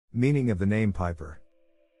Meaning of the name Piper.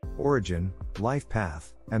 Origin, life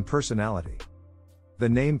path, and personality. The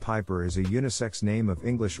name Piper is a unisex name of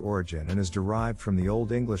English origin and is derived from the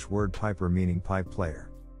Old English word piper meaning pipe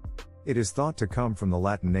player. It is thought to come from the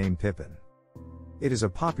Latin name Pippin. It is a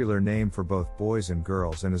popular name for both boys and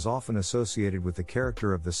girls and is often associated with the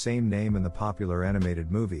character of the same name in the popular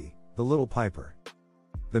animated movie, The Little Piper.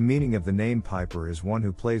 The meaning of the name Piper is one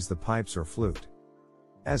who plays the pipes or flute.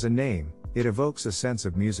 As a name, it evokes a sense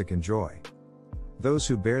of music and joy. Those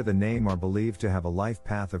who bear the name are believed to have a life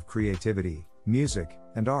path of creativity, music,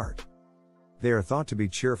 and art. They are thought to be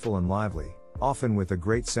cheerful and lively, often with a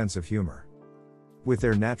great sense of humor. With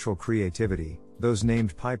their natural creativity, those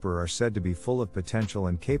named Piper are said to be full of potential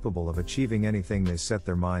and capable of achieving anything they set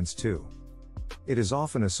their minds to. It is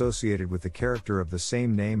often associated with the character of the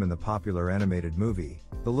same name in the popular animated movie,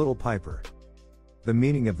 The Little Piper. The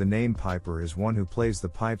meaning of the name Piper is one who plays the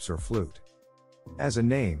pipes or flute. As a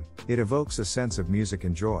name, it evokes a sense of music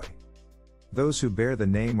and joy. Those who bear the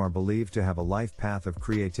name are believed to have a life path of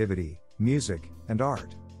creativity, music, and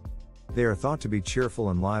art. They are thought to be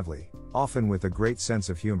cheerful and lively, often with a great sense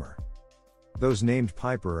of humor. Those named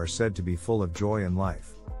Piper are said to be full of joy and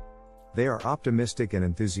life. They are optimistic and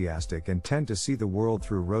enthusiastic and tend to see the world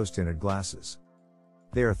through rose-tinted glasses.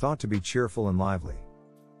 They are thought to be cheerful and lively.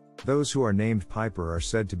 Those who are named Piper are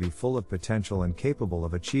said to be full of potential and capable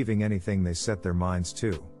of achieving anything they set their minds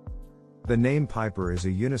to. The name Piper is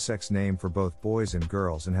a unisex name for both boys and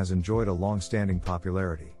girls and has enjoyed a long-standing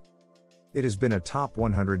popularity. It has been a top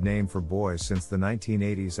 100 name for boys since the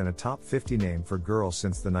 1980s and a top 50 name for girls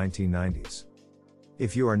since the 1990s.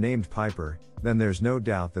 If you are named Piper, then there's no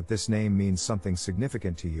doubt that this name means something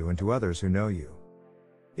significant to you and to others who know you.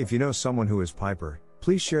 If you know someone who is Piper,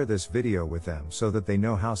 please share this video with them so that they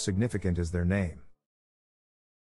know how significant is their name.